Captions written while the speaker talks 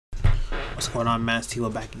What's going on, man? It's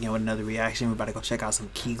T.W.XLL back again with another reaction. We're about to go check out some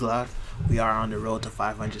Key Glock. We are on the road to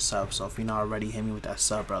 500 subs, so if you're not already, hit me with that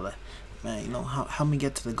sub, brother. Man, you know, help me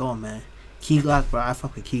get to the goal, man. Key Glock, bro. I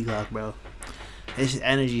fuck with Key Glock, bro. His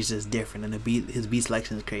energy is just different, and his beat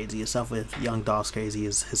selection is crazy. His stuff with Young Dolph's crazy.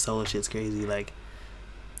 His solo shit's crazy. Like,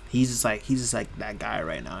 he's just like that guy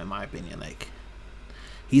right now, in my opinion. Like,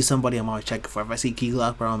 he's somebody I'm always checking for. If I see Key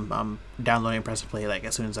Glock, bro, I'm downloading and pressing play like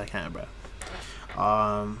as soon as I can, bro.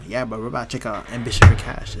 Yeah, but we're about to check out Ambition for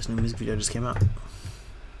Cash. This new music video just came out.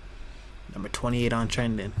 Number 28 on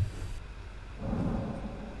trending.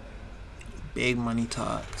 Big money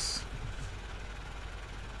talks.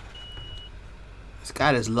 This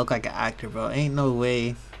guy just look like an actor, bro. Ain't no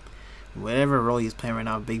way. Whatever role he's playing right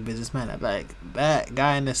now, big businessman. Like, that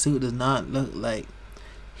guy in the suit does not look like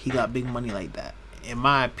he got big money like that. In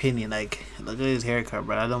my opinion, like, look at his haircut,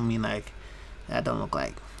 bro. I don't mean like that. Don't look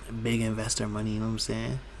like big investor money, you know what I'm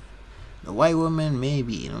saying? The white woman,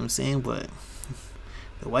 maybe, you know what I'm saying? But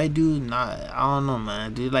the white dude, not. I don't know,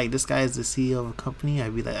 man. Dude, like, this guy is the CEO of a company.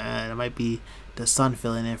 I'd be like, that might be the sun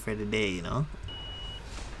filling in for the day, you know?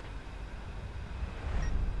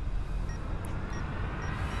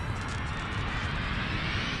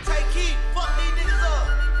 Take heat, fuck these niggas up.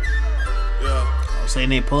 Yeah. I'm saying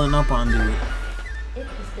they pulling up on dude. It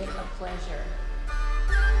has been a pleasure.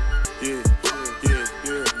 Yeah,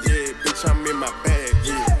 bitch, I'm in my bag,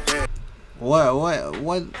 yeah.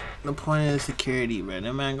 What the point of the security, bro?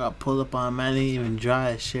 That man got pulled up on, man, didn't even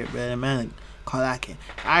dry his shit, bro. That man call that kid.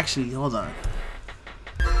 Actually, hold on.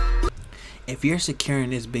 If you're securing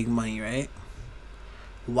this big money, right?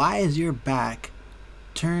 Why is your back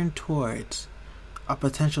turned towards a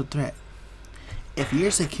potential threat? If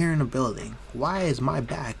you're securing a building, why is my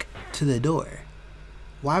back to the door?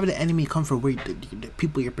 Why would the enemy come for where the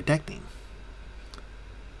people you're protecting?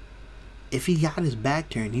 If he got his back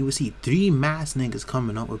turned, he would see 3 masked niggas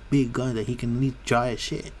coming up with big guns that he can at least dry his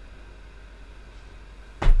shit.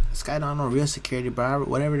 This guy don't know real security, bro.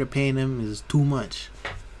 Whatever they're paying him is too much.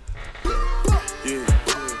 Yeah,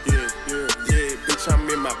 bitch, I'm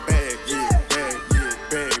in my bag,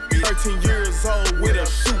 bag. 13 years old with a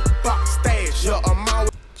shoebox stash, yeah, I'm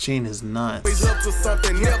always Chain is nuts. up to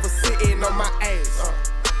something, never sitting on my ass.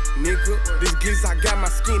 Nigga, this giz I got my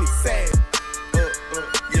skinny sad.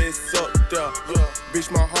 Yes, up there. Bitch,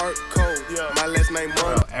 my heart cold. My last name Money.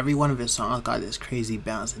 Bro, every one of his songs got this crazy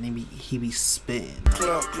bounce, and he be spitting.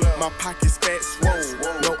 My pockets fat swole.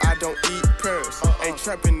 No, I don't eat pearls. Ain't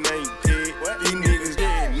trapping, ain't dead. These niggas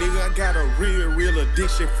dead. Nigga, I got a real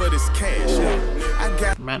addiction for this cash. I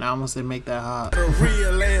got Man, I almost didn't make that hot. a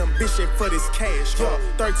real ambition for this cash.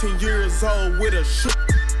 13 years old with a shoot.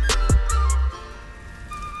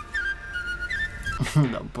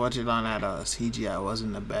 The budget on that CGI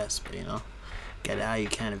wasn't the best, but you know, get it how you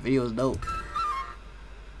can. The video was dope.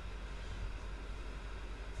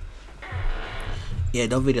 Yeah,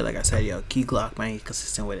 dope video. Like I said, yo, Key Glock, man, he's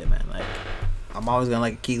consistent with it, man. Like, I'm always gonna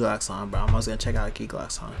like a Key Glock song, bro. I'm always gonna check out a Key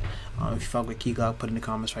Glock song. If you fuck with Key Glock, put in the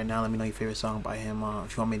comments right now. Let me know your favorite song by him.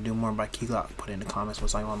 If you want me to do more by Key Glock, put in the comments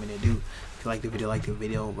what song you want me to do. If you like the video, like the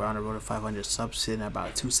video. We're on the road to 500 subs, sitting at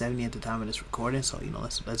about 270 at the time of this recording. So you know,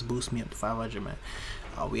 let's boost me up to 500, man.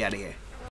 We out of here.